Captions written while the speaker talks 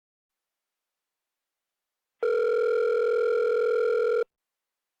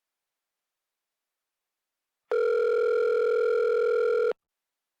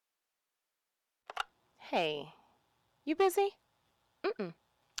Hey, you busy? Mm-mm.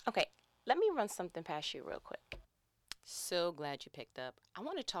 Okay, let me run something past you real quick. So glad you picked up. I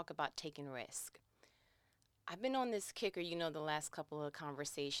want to talk about taking risk. I've been on this kicker, the last couple of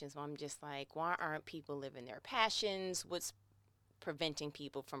conversations where I'm just like, why aren't people living their passions? What's preventing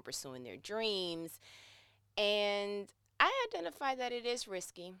people from pursuing their dreams? And I identify that it is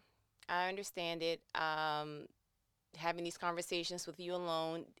risky. I understand it. Having these conversations with you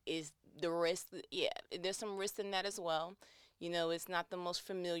alone is the risk. Yeah, there's some risk in that as well. It's not the most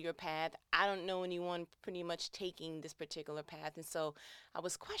familiar path. I don't know anyone pretty much taking this particular path. And so I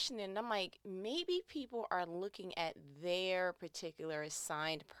was questioning, and I'm like, maybe people are looking at their particular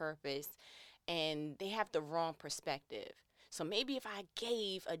assigned purpose and they have the wrong perspective. So maybe if I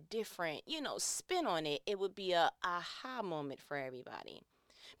gave a different, spin on it, it would be a aha moment for everybody.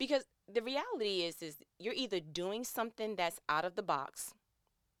 Because the reality is you're either doing something that's out of the box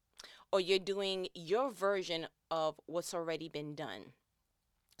or you're doing your version of what's already been done.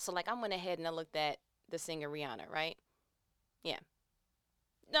 So like I went ahead and I looked at the singer Rihanna, right? Yeah.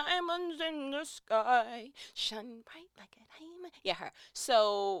 Diamonds in the sky shine bright like a diamond. Yeah, her.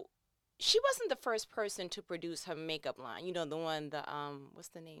 So she wasn't the first person to produce her makeup line. The one, what's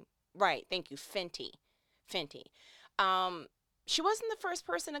the name? Right, thank you, Fenty. Fenty. Um she wasn't the first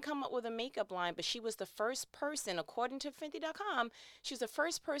person to come up with a makeup line, but she was the first person, according to Fenty.com, she was the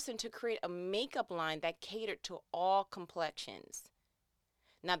first person to create a makeup line that catered to all complexions.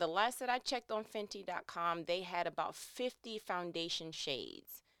 Now, the last that I checked on Fenty.com, they had about 50 foundation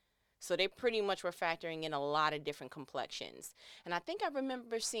shades. So they pretty much were factoring in a lot of different complexions. And I think I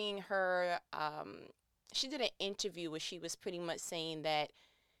remember seeing her, she did an interview where she was pretty much saying that,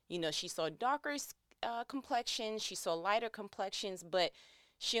 she saw darker complexions, she saw lighter complexions, but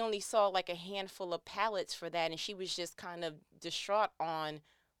she only saw like a handful of palettes for that. And she was just kind of distraught on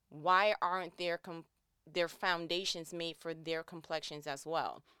why aren't their foundations made for their complexions as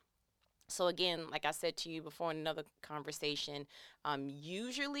well. So again, like I said to you before in another conversation,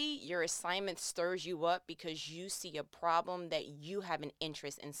 usually your assignment stirs you up because you see a problem that you have an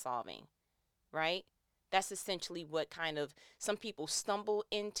interest in solving, right? That's essentially what kind of some people stumble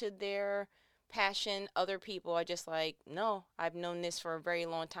into their passion. Other people are just like, no, I've known this for a very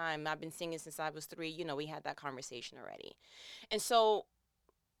long time. I've been singing since I was 3. We had that conversation already. And so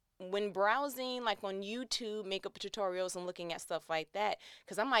when browsing like on YouTube makeup tutorials and looking at stuff like that,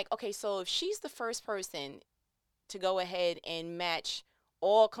 because I'm like, okay, so if she's the first person to go ahead and match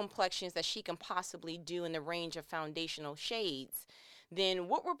all complexions that she can possibly do in the range of foundational shades, then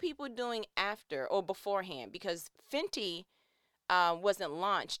what were people doing after or beforehand? Because Fenty wasn't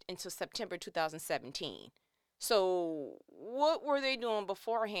launched until September 2017. So, what were they doing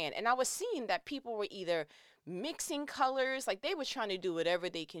beforehand? And I was seeing that people were either mixing colors, like they were trying to do whatever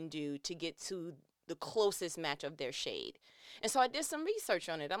they can do to get to the closest match of their shade. And so I did some research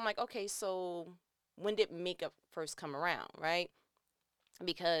on it. I'm like, okay, so when did makeup first come around, right?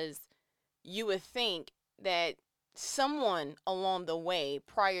 Because you would think that someone along the way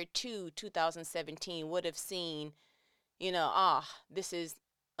prior to 2017 would have seen, this is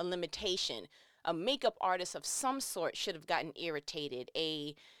a limitation. A makeup artist of some sort should have gotten irritated.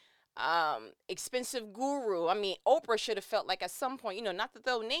 A expensive guru. I mean, Oprah should have felt like at some point, not to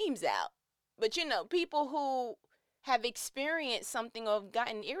throw names out, but people who have experienced something or have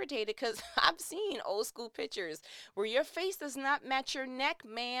gotten irritated because I've seen old school pictures where your face does not match your neck,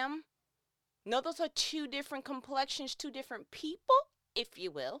 ma'am. No, those are two different complexions, two different people, if you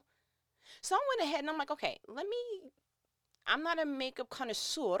will. So I went ahead and I'm like, okay, I'm not a makeup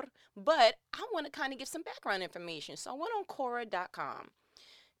connoisseur, but I want to kind of give some background information. So I went on Quora.com,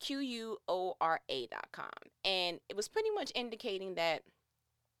 Quora.com, and it was pretty much indicating that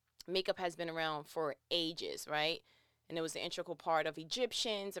makeup has been around for ages, right? And it was an integral part of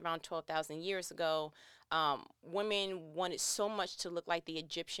Egyptians around 12,000 years ago. Women wanted so much to look like the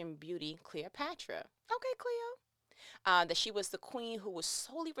Egyptian beauty Cleopatra. Okay, Cleo. That she was the queen who was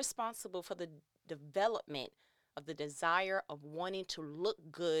solely responsible for the development of the desire of wanting to look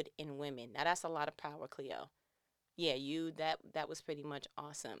good in women. Now that's a lot of power, Cleo. Yeah, that was pretty much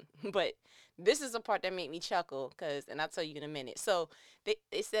awesome. But this is the part that made me chuckle, cause, and I'll tell you in a minute. So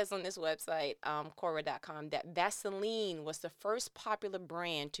it says on this website, Quora.com, that Vaseline was the first popular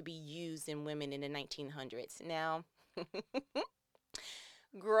brand to be used in women in the 1900s. Now,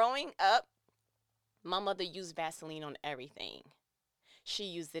 growing up, my mother used Vaseline on everything. She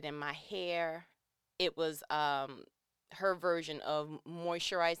used it in my hair. It was her version of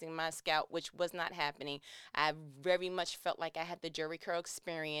moisturizing my scalp, which was not happening. I very much felt like I had the Jerry curl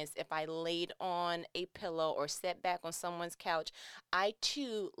experience. If I laid on a pillow or sat back on someone's couch, I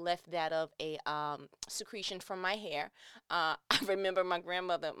too left that of a secretion from my hair. I remember my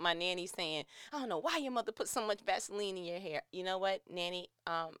grandmother, my nanny, saying, "I don't know why your mother put so much Vaseline in your hair." You know what, nanny?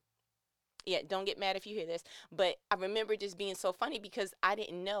 Yeah, don't get mad if you hear this, but I remember just being so funny because I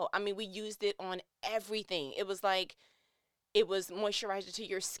didn't know. I mean, we used it on everything. It was like it was moisturizer to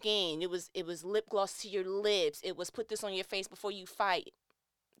your skin. It was lip gloss to your lips. It was put this on your face before you fight.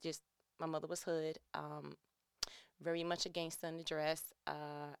 Just my mother was hood, very much a gangster in the dress,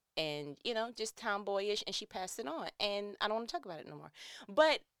 and just tomboyish, and she passed it on. And I don't want to talk about it no more.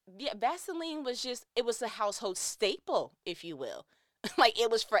 But yeah, Vaseline was just it was a household staple, if you will. Like it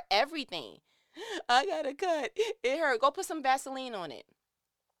was for everything. I got a cut. It hurt. Go put some Vaseline on it.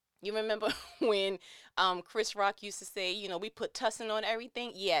 You remember when Chris Rock used to say, we put tussin on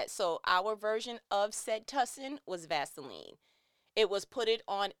everything? Yeah, so our version of said tussin was Vaseline. It was put it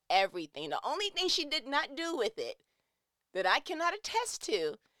on everything. The only thing she did not do with it that I cannot attest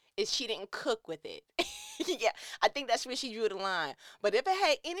to is she didn't cook with it. Yeah, I think that's where she drew the line. But if it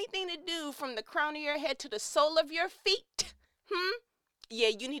had anything to do from the crown of your head to the sole of your feet, yeah,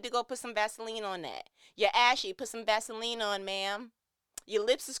 you need to go put some Vaseline on that. You're ashy, put some Vaseline on, ma'am. Your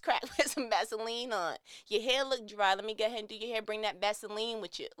lips is cracked, put some Vaseline on. Your hair look dry, let me go ahead and do your hair, bring that Vaseline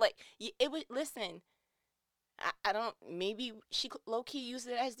with you. Like, it would, listen, I don't, maybe she low-key used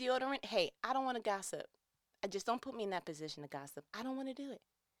it as deodorant. Hey, I don't want to gossip. I just don't put me in that position to gossip. I don't want to do it.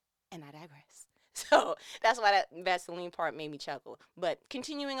 And I digress. So that's why that Vaseline part made me chuckle. But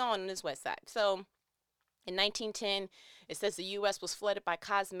continuing on this west side. So in 1910, it says the U.S. was flooded by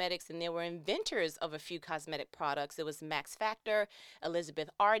cosmetics, and there were inventors of a few cosmetic products. It was Max Factor, Elizabeth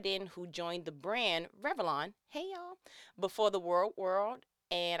Arden, who joined the brand Revlon, hey y'all, before the World,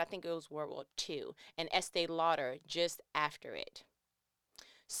 and I think it was World War II, and Estee Lauder just after it.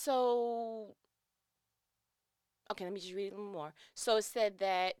 So, okay, let me just read a little more. So it said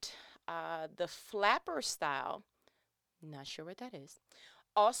that the flapper style, not sure what that is,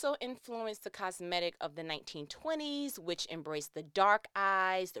 also influenced the cosmetic of the 1920s, which embraced the dark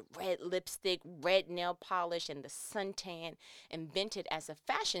eyes, the red lipstick, red nail polish, and the suntan, invented as a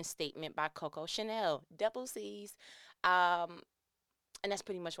fashion statement by Coco Chanel, double C's. Um, and that's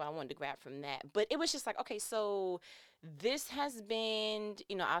pretty much what I wanted to grab from that. But it was just like, okay, so this has been,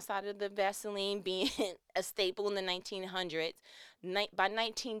 outside of the Vaseline being a staple in the 1900s, by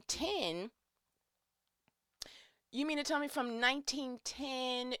 1910, you mean to tell me from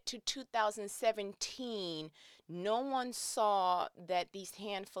 1910 to 2017, no one saw that these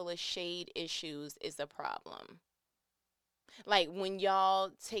handful of shade issues is a problem? Like when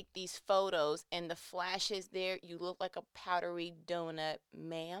y'all take these photos and the flash is there, you look like a powdery donut,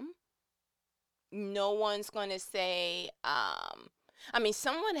 ma'am. No one's going to say, I mean,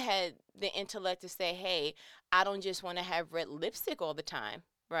 someone had the intellect to say, hey, I don't just want to have red lipstick all the time,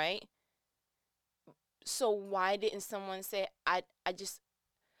 right? So why didn't someone say, I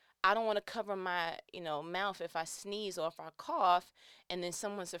don't want to cover my, mouth if I sneeze or if I cough, and then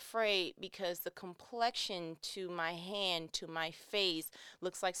someone's afraid because the complexion to my hand, to my face,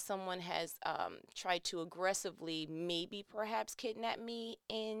 looks like someone has tried to aggressively, maybe perhaps kidnap me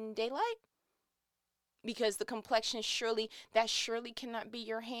in daylight? Because the complexion surely cannot be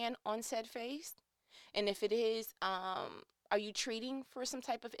your hand on said face. And if it is, are you treating for some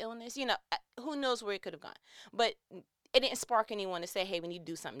type of illness? Who knows where it could have gone. But it didn't spark anyone to say, hey, we need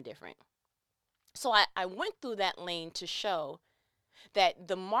to do something different. So I went through that lane to show that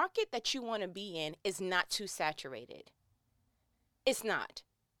the market that you want to be in is not too saturated. It's not.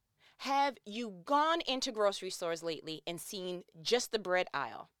 Have you gone into grocery stores lately and seen just the bread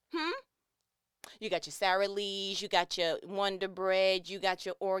aisle? You got your Sara Lee's, you got your Wonder Bread, you got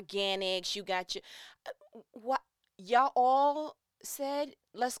your organics, you got your what y'all all said,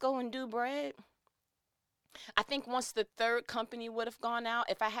 let's go and do bread. I think once the third company would have gone out,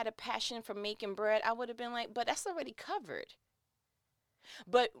 if I had a passion for making bread, I would have been like, but that's already covered.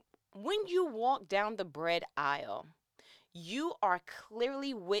 But when you walk down the bread aisle, you are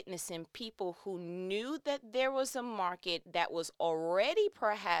clearly witnessing people who knew that there was a market that was already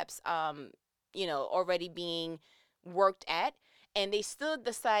perhaps, already being worked at. And they still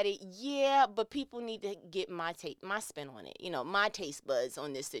decided, yeah, but people need to get my spin on it, my taste buds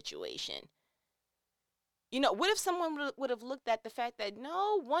on this situation. What if someone would have looked at the fact that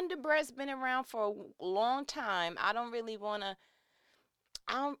no, Wonder Bread's been around for a long time. I don't really want to.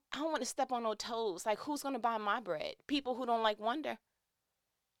 I don't want to step on no toes. Like, who's gonna buy my bread? People who don't like Wonder.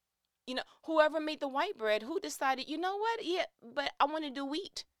 Whoever made the white bread, who decided, you know what? Yeah, but I want to do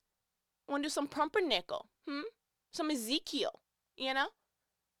wheat. I want to do some pumpernickel, some Ezekiel, you know?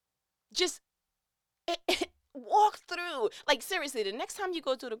 Just walk through. Like, seriously, the next time you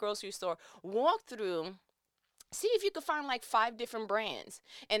go to the grocery store, walk through, see if you could find like 5 different brands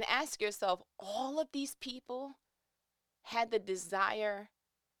and ask yourself, all of these people had the desire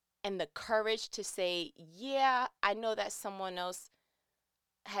and the courage to say, yeah, I know that someone else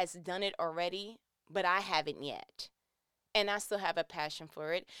has done it already, but I haven't yet. And I still have a passion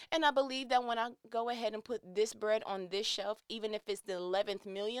for it. And I believe that when I go ahead and put this bread on this shelf, even if it's the 11th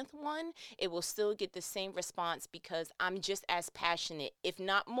millionth one, it will still get the same response because I'm just as passionate, if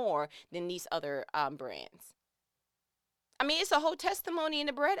not more, than these other brands. I mean, it's a whole testimony in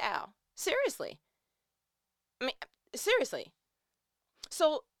the bread aisle. Seriously. I mean, seriously.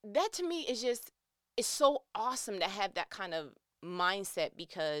 So that to me is just, it's so awesome to have that kind of mindset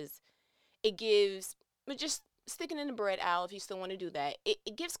because it gives, but just sticking in the bread aisle, if you still want to do that,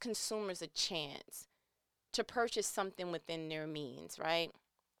 it gives consumers a chance to purchase something within their means, right?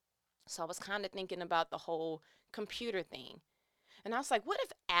 So I was kind of thinking about the whole computer thing. And I was like, what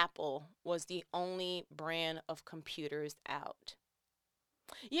if Apple was the only brand of computers out?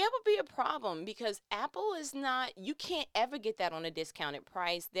 Yeah, it would be a problem because Apple is not, you can't ever get that on a discounted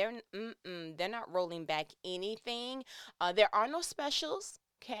price. They're not rolling back anything. There are no specials.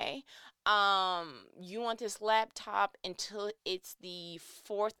 Okay. You want this laptop until it's the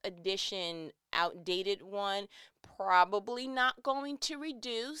fourth edition outdated one, probably not going to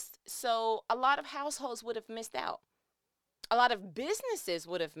reduce. So a lot of households would have missed out. A lot of businesses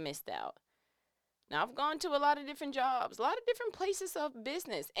would have missed out. Now, I've gone to a lot of different jobs, a lot of different places of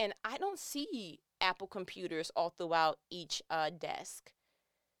business, and I don't see Apple computers all throughout each desk.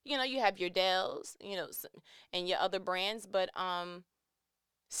 You have your Dells, and your other brands, but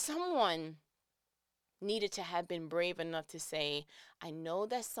someone needed to have been brave enough to say, I know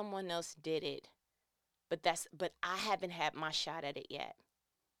that someone else did it, but I haven't had my shot at it yet.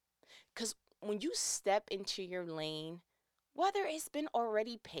 Because when you step into your lane, whether it's been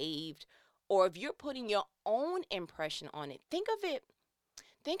already paved or if you're putting your own impression on it, think of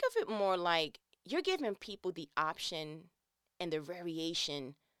it more like you're giving people the option and the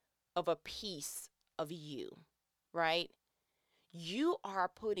variation of a piece of you, right? You are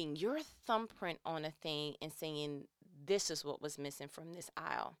putting your thumbprint on a thing and saying, this is what was missing from this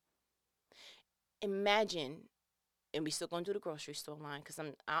aisle. Imagine, and we still going to do the grocery store line because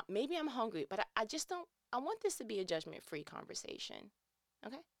maybe I'm hungry, but I just don't, I want this to be a judgment-free conversation.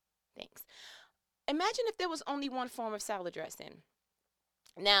 Okay? Thanks. Imagine if there was only one form of salad dressing.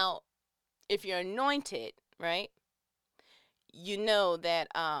 Now, if you're anointed, right, you know that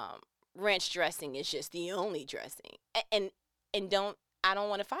ranch dressing is just the only dressing. And I don't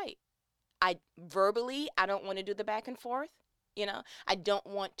want to fight. I don't want to do the back and forth. I don't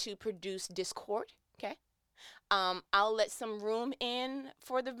want to produce discord. Okay. I'll let some room in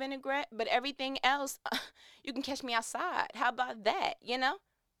for the vinaigrette, but everything else, you can catch me outside. How about that?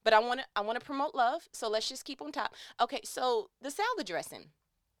 But I want to promote love, so let's just keep on top. Okay, so the salad dressing,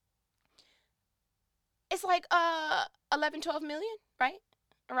 it's like 11, 12 million, right?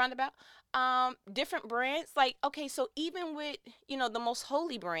 Around about. Different brands, like, okay, so even with the most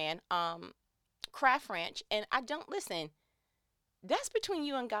holy brand, Kraft Ranch, and I don't listen. That's between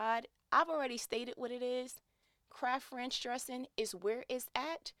you and God. I've already stated what it is. Kraft Ranch dressing is where it's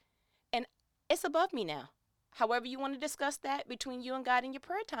at, and it's above me now. However you want to discuss that between you and God in your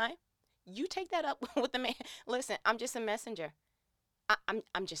prayer time, you take that up with the man. Listen, I'm just a messenger.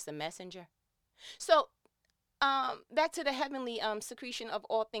 I'm just a messenger. So, back to the heavenly secretion of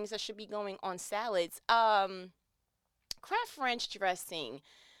all things that should be going on salads. Kraft Ranch dressing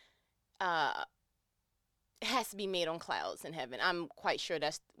has to be made on clouds in heaven. I'm quite sure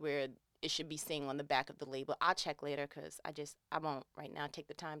that's where it should be saying on the back of the label. I'll check later because I won't right now take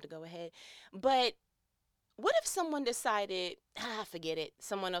the time to go ahead. But what if someone decided, forget it.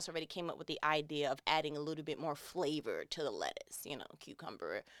 Someone else already came up with the idea of adding a little bit more flavor to the lettuce,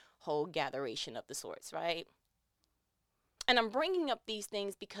 cucumber, whole gatheration of the sorts, right? And I'm bringing up these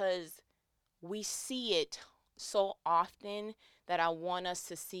things because we see it so often that I want us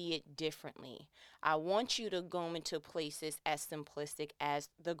to see it differently. I want you to go into places as simplistic as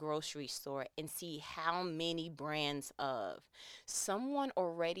the grocery store and see how many brands of. Someone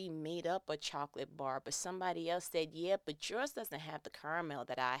already made up a chocolate bar, but somebody else said, yeah, but yours doesn't have the caramel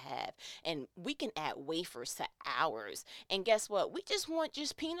that I have. And we can add wafers to ours. And guess what? We just want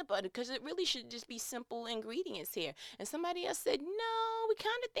just peanut butter because it really should just be simple ingredients here. And somebody else said, no, we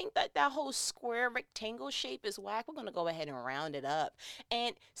kind of think that whole square rectangle shape is whack. We're going to go ahead and round rounded up.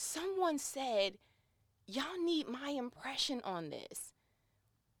 And someone said, y'all need my impression on this.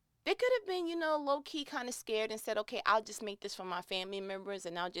 They could have been, low key kind of scared and said, okay, I'll just make this for my family members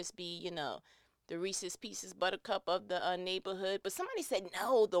and I'll just be, the Reese's Pieces buttercup of the neighborhood. But somebody said,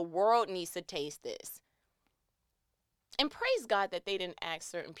 no, the world needs to taste this. And praise God that they didn't ask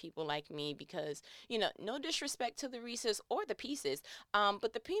certain people like me because, no disrespect to the Reese's or the Pieces,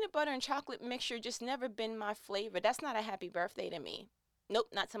 but the peanut butter and chocolate mixture just never been my flavor. That's not a happy birthday to me. Nope,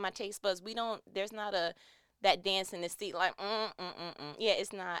 not to my taste buds. There's not that dance in the seat like, Yeah,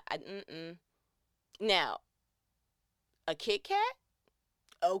 it's not. Now, a Kit Kat?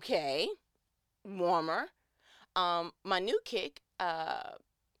 Okay. Warmer. My new kick,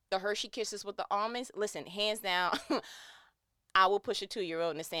 the Hershey Kisses with the almonds. Listen, hands down, I will push a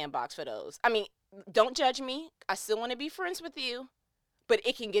 2-year-old in the sandbox for those. I mean, don't judge me. I still want to be friends with you, but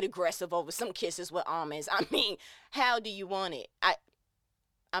it can get aggressive over some kisses with almonds. I mean, how do you want it?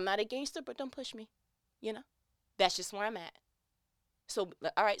 I'm not a gangster, but don't push me. That's just where I'm at. So,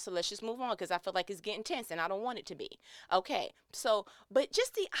 all right, so let's just move on because I feel like it's getting tense and I don't want it to be. Okay, so, but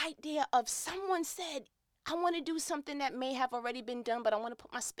just the idea of someone said, I want to do something that may have already been done, but I want to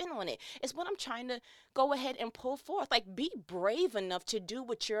put my spin on it. It's what I'm trying to go ahead and pull forth. Like, be brave enough to do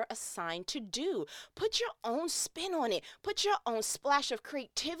what you're assigned to do. Put your own spin on it. Put your own splash of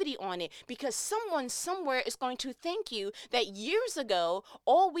creativity on it because someone somewhere is going to thank you that years ago,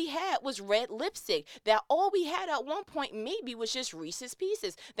 all we had was red lipstick. That all we had at one point maybe was just Reese's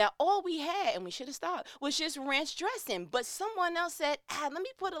Pieces. That all we had, and we should have stopped, was just ranch dressing. But someone else said, let me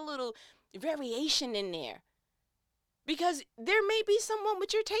put a little variation in there because there may be someone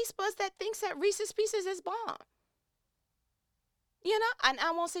with your taste buds that thinks that Reese's Pieces is bomb, and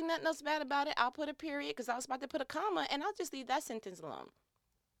I won't say nothing else bad about it. I'll put a period because I was about to put a comma and I'll just leave that sentence alone.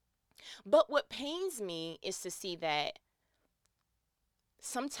 But what pains me is to see that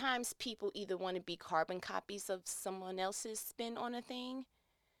sometimes people either want to be carbon copies of someone else's spin on a thing,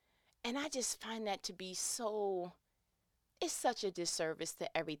 and I just find that to be it's such a disservice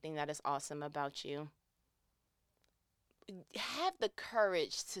to everything that is awesome about you. Have the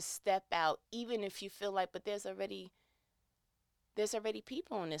courage to step out, even if you feel like, but there's already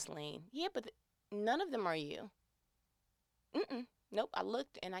people in this lane. Yeah, but none of them are you. Nope, I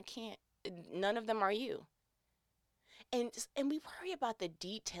looked and I can't. None of them are you. And we worry about the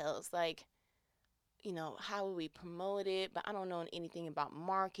details, like, how will we promote it? But I don't know anything about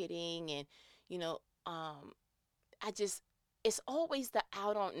marketing, and it's always the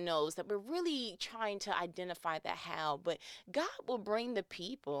I don't knows that we're really trying to identify the how, but God will bring the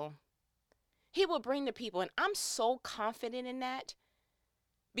people. He will bring the people. And I'm so confident in that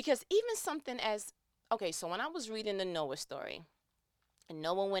because even something as, okay, so when I was reading the Noah story and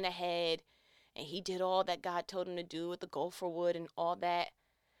Noah went ahead and he did all that God told him to do with the gopher wood and all that,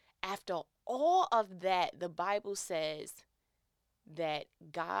 after all of that, the Bible says that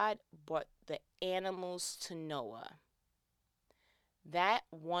God brought the animals to Noah. That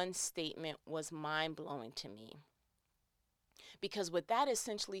one statement was mind-blowing to me. Because what that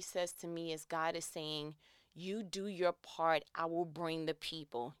essentially says to me is God is saying, you do your part, I will bring the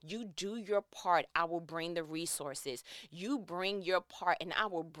people. You do your part, I will bring the resources. You bring your part and I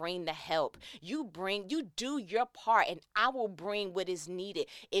will bring the help. You do your part and I will bring what is needed.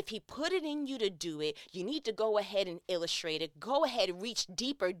 If he put it in you to do it, you need to go ahead and illustrate it. Go ahead, reach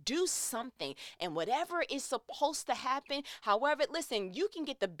deeper, do something. And whatever is supposed to happen, however, listen, you can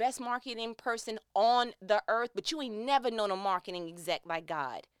get the best marketing person on the earth, but you ain't never known a marketing exec like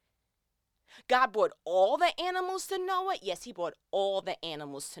God. God brought all the animals to Noah. Yes, he brought all the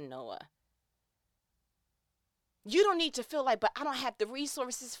animals to Noah. You don't need to feel like, but I don't have the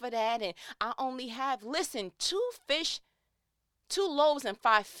resources for that. And I only have, listen, 2 loaves and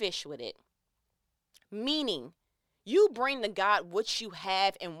 5 fish with it. Meaning, you bring to God what you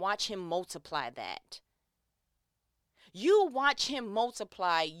have and watch him multiply that. You watch him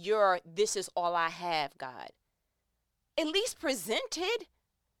multiply this is all I have, God. At least present it.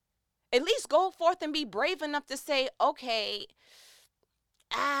 At least go forth and be brave enough to say, okay,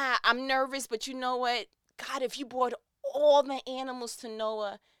 I'm nervous, but you know what? God, if you brought all the animals to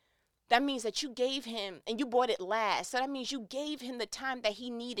Noah, that means that you gave him, and you brought it last. So that means you gave him the time that he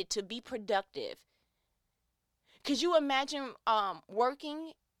needed to be productive. Could you imagine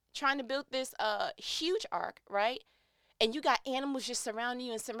trying to build this huge ark, right? And you got animals just surrounding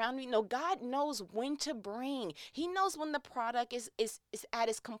you. No, God knows when to bring. He knows when the product is at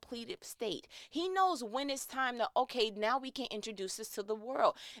its completed state. He knows when it's time to, okay, now we can introduce this to the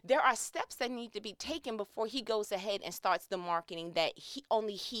world. There are steps that need to be taken before he goes ahead and starts the marketing that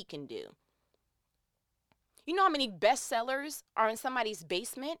only he can do. You know how many bestsellers are in somebody's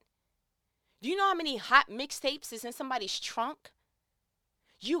basement? Do you know how many hot mixtapes is in somebody's trunk?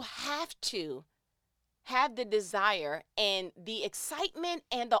 You have to have the desire and the excitement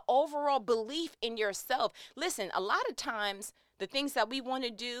and the overall belief in yourself. Listen, a lot of times the things that we want to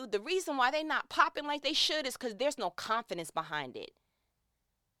do, the reason why they're not popping like they should is because there's no confidence behind it.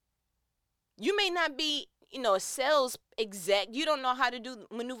 You may not be, a sales exec. You don't know how to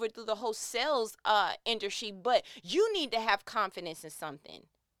maneuver through the whole sales industry, but you need to have confidence in something.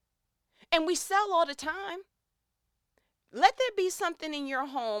 And we sell all the time. Let there be something in your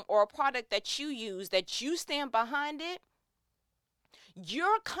home or a product that you use that you stand behind it.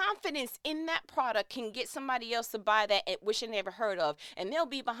 Your confidence in that product can get somebody else to buy that and wish they never heard of. And they'll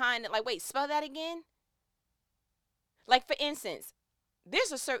be behind it like, wait, spell that again? Like, for instance,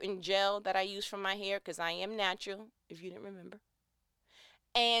 there's a certain gel that I use for my hair because I am natural, if you didn't remember.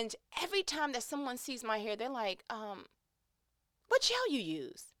 And every time that someone sees my hair, they're like, what gel you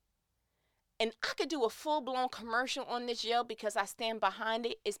use? And I could do a full-blown commercial on this gel because I stand behind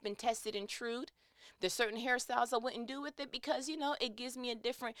it. It's been tested and true. There's certain hairstyles I wouldn't do with it because, it gives me a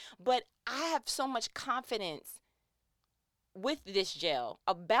different, but I have so much confidence with this gel,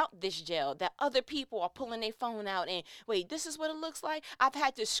 about this gel, that other people are pulling their phone out and, wait, this is what it looks like? I've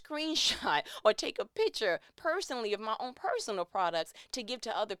had to screenshot or take a picture personally of my own personal products to give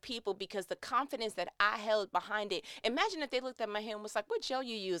to other people because the confidence that I held behind it. Imagine if they looked at my hair and was like, what gel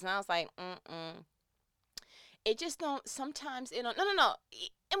you use? And I was like, It just don't, sometimes, no.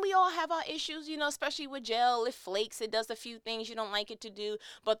 And we all have our issues, especially with gel. It flakes, it does a few things you don't like it to do.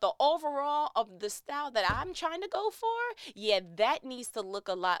 But the overall of the style that I'm trying to go for, yeah, that needs to look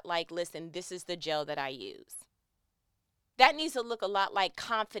a lot like, listen, this is the gel that I use. That needs to look a lot like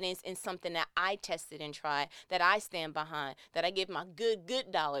confidence in something that I tested and tried, that I stand behind, that I give my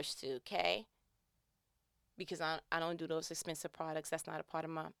good dollars to, okay? Because I don't do those expensive products. That's not a part of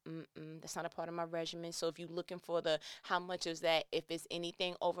my regimen. So if you're looking for the how much is that, if it's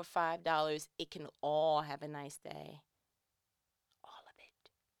anything over $5, it can all have a nice day. All of it.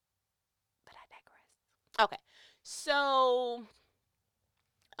 But I digress. Okay. So,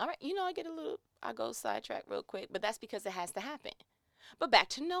 all right, I go sidetrack real quick, but that's because it has to happen. But back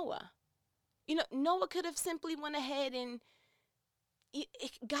to Noah. Noah could have simply went ahead and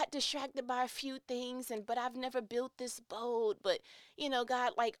it got distracted by a few things, but I've never built this boat, but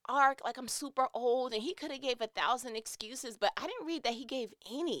God, like ark, like I'm super old, and he could have gave 1,000 excuses, but I didn't read that he gave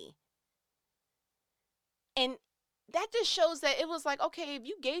any. And that just shows that it was like, okay, if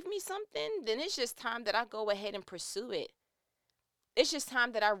you gave me something, then it's just time that I go ahead and pursue it. It's just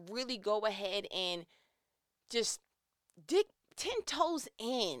time that I really go ahead and just dig 10 toes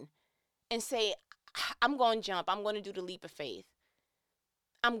in and say, I'm going to jump. I'm going to do the leap of faith.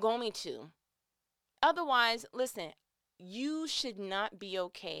 I'm going to. Otherwise, listen, you should not be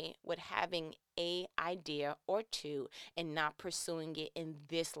okay with having a idea or two and not pursuing it in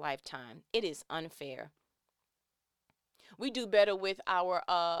this lifetime. It is unfair. We do better with our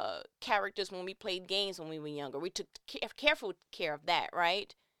characters when we played games when we were younger. We took careful care of that,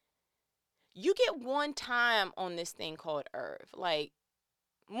 right? You get one time on this thing called Earth. Like,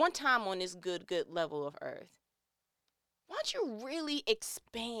 one time on this good level of Earth. Why don't you really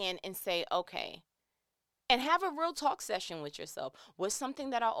expand and say, okay, and have a real talk session with yourself. What's something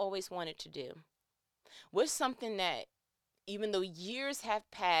that I always wanted to do? What's something that, even though years have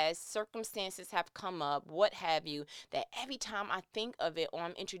passed, circumstances have come up, what have you, that every time I think of it or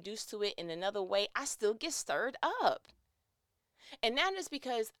I'm introduced to it in another way, I still get stirred up. And that is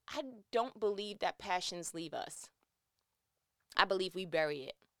because I don't believe that passions leave us. I believe we bury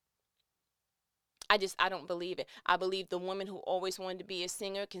it. I don't believe it. I believe the woman who always wanted to be a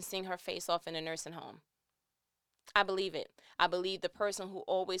singer can sing her face off in a nursing home. I believe it. I believe the person who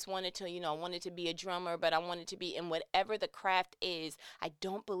always wanted to, wanted to be a drummer, but I wanted to be in whatever the craft is, I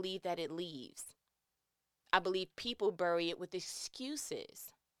don't believe that it leaves. I believe people bury it with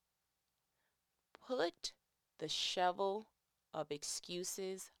excuses. Put the shovel of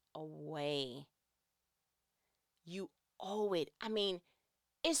excuses away. You owe it. I mean,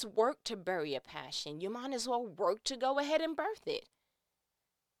 it's work to bury a passion. You might as well work to go ahead and birth it.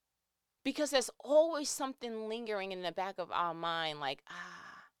 Because there's always something lingering in the back of our mind like,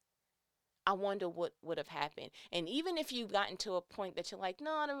 I wonder what would have happened. And even if you've gotten to a point that you're like,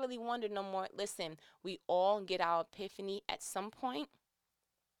 no, I don't really wonder no more. Listen, we all get our epiphany at some point.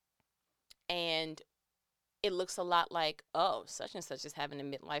 And it looks a lot like, oh, such and such is having a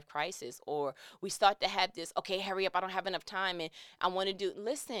midlife crisis. Or we start to have this, okay, hurry up, I don't have enough time and I want to do.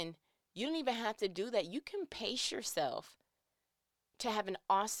 Listen, you don't even have to do that. You can pace yourself to have an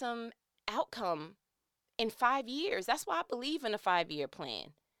awesome outcome in 5 years. That's why I believe in a 5-year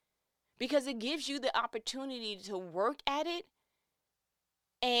plan, because it gives you the opportunity to work at it.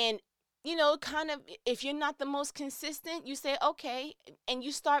 And, kind of, if you're not the most consistent, you say, okay, and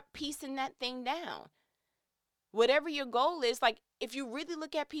you start piecing that thing down. Whatever your goal is, like if you really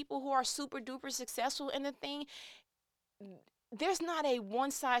look at people who are super duper successful in the thing, there's not a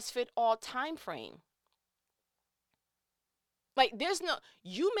one size fit all time frame. Like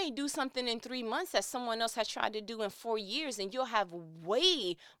you may do something in 3 months that someone else has tried to do in 4 years, and you'll have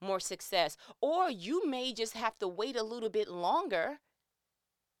way more success. Or you may just have to wait a little bit longer.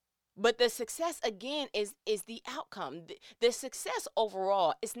 But the success, again, is the outcome. The success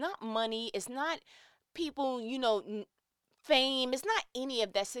overall is not money. It's not people, fame. It's not any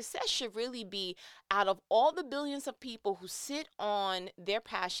of that. Success should really be, out of all the billions of people who sit on their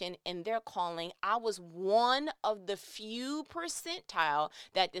passion and their calling, I was one of the few percentile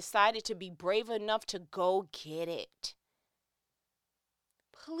that decided to be brave enough to go get it.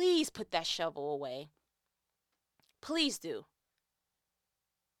 Please put that shovel away. Please do.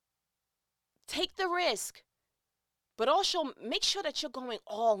 Take the risk, but also make sure that you're going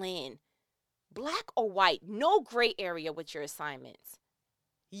all in. Black or white, no gray area with your assignments.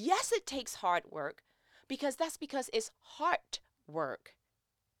 Yes, it takes hard work, because it's heart work.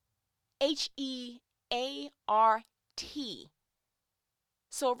 HEART.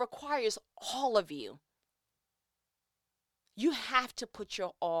 So it requires all of you. You have to put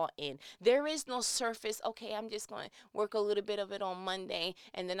your all in. There is no surface, okay, I'm just going to work a little bit of it on Monday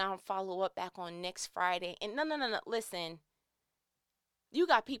and then I'll follow up back on next Friday. And no. Listen, you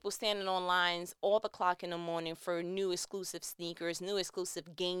got people standing on lines all the clock in the morning for new exclusive sneakers, new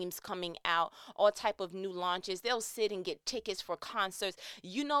exclusive games coming out, all type of new launches. They'll sit and get tickets for concerts.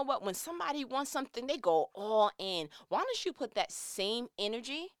 You know what? When somebody wants something, they go all in. Why don't you put that same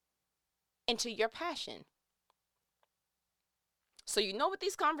energy into your passion? So you know what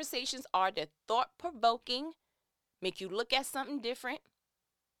these conversations are. They're thought-provoking, make you look at something different.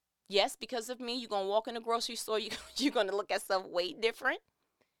 Yes, because of me, you're going to walk in the grocery store, you're going to look at stuff way different.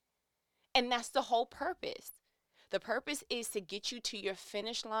 And that's the whole purpose. The purpose is to get you to your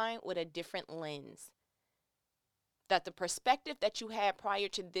finish line with a different lens. That the perspective that you had prior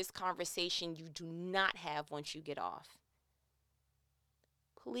to this conversation, you do not have once you get off.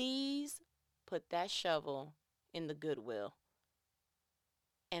 Please put that shovel in the Goodwill.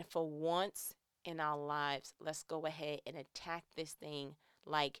 And for once in our lives, let's go ahead and attack this thing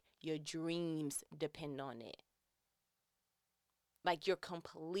like your dreams depend on it. Like your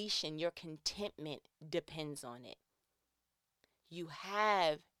completion, your contentment depends on it. You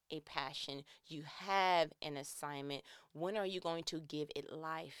have a passion. You have an assignment. When are you going to give it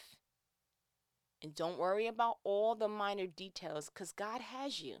life? And don't worry about all the minor details, because God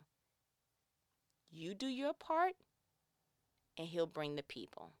has you. You do your part, and He'll bring the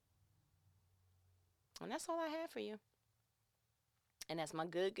people. And that's all I have for you. And as my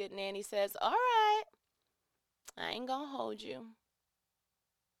good nanny says, all right, I ain't going to hold you.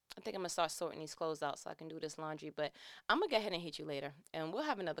 I think I'm going to start sorting these clothes out so I can do this laundry. But I'm going to go ahead and hit you later. And we'll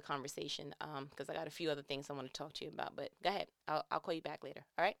have another conversation because I got a few other things I want to talk to you about. But go ahead. I'll call you back later.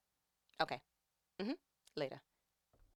 All right? Okay. Later.